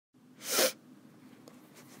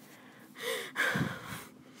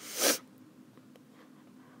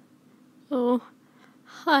Oh,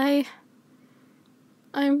 hi.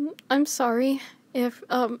 I'm sorry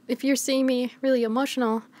if you're seeing me really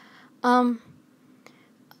emotional. Um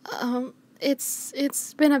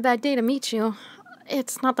it's been a bad day to meet you.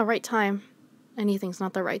 It's not the right time. Anything's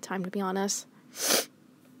not the right time, to be honest.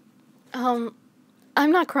 Um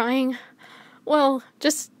I'm not crying. Well,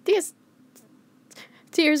 just these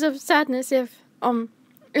tears of sadness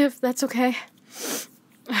if that's okay.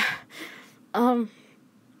 Um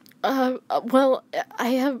well, I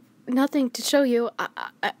have nothing to show you.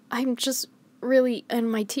 I'm just really in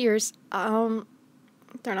my tears.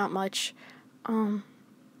 They're not much. Um,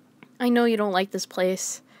 I know you don't like this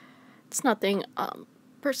place. It's nothing,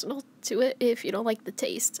 personal to it if you don't like the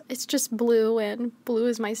taste. It's just blue, and blue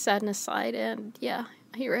is my sadness side, and yeah,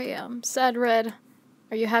 here I am. Sad red.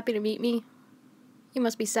 Are you happy to meet me? You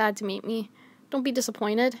must be sad to meet me. Don't be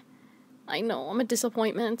disappointed. I know, I'm a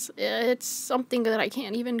disappointment. It's something that I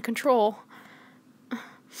can't even control.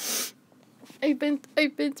 I've been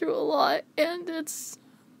through a lot, and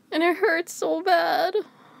it hurts so bad.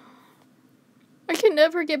 I can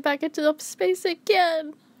never get back into the space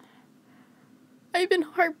again. I've been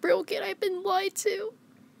heartbroken. I've been lied to.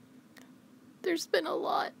 There's been a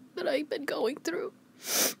lot that I've been going through.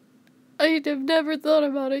 I have never thought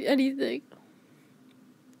about anything.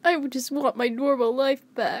 I would just want my normal life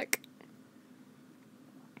back.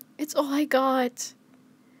 It's all I got.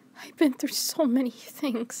 I've been through so many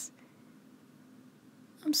things.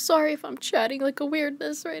 I'm sorry if I'm chatting like a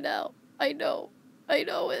weirdness right now. I know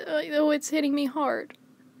it's hitting me hard.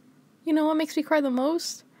 You know what makes me cry the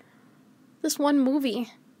most? This one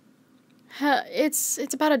movie.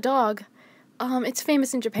 It's about a dog. It's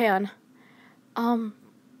famous in Japan.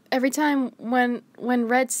 Every time when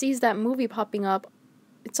Red sees that movie popping up,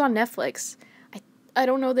 it's on Netflix. I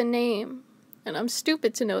don't know the name, and I'm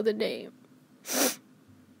stupid to know the name.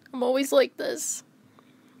 I'm always like this.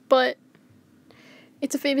 But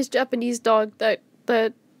it's a famous Japanese dog that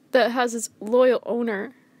has its loyal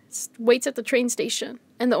owner. Waits at the train station,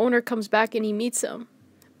 and the owner comes back and he meets him.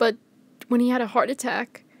 But when he had a heart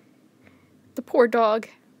attack, the poor dog,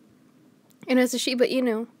 and as a Shiba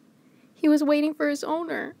Inu, he was waiting for his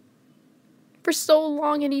owner for so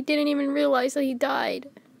long, and he didn't even realize that he died.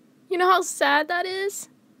 You know how sad that is?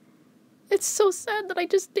 It's so sad that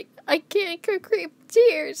I can't create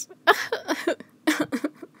tears.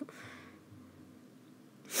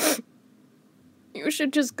 You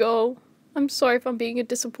should just go. I'm sorry if I'm being a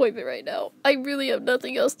disappointment right now. I really have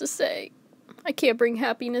nothing else to say. I can't bring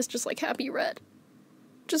happiness just like Happy Red.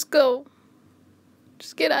 Just go.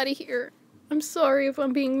 Just get out of here. I'm sorry if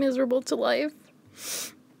I'm being miserable to life.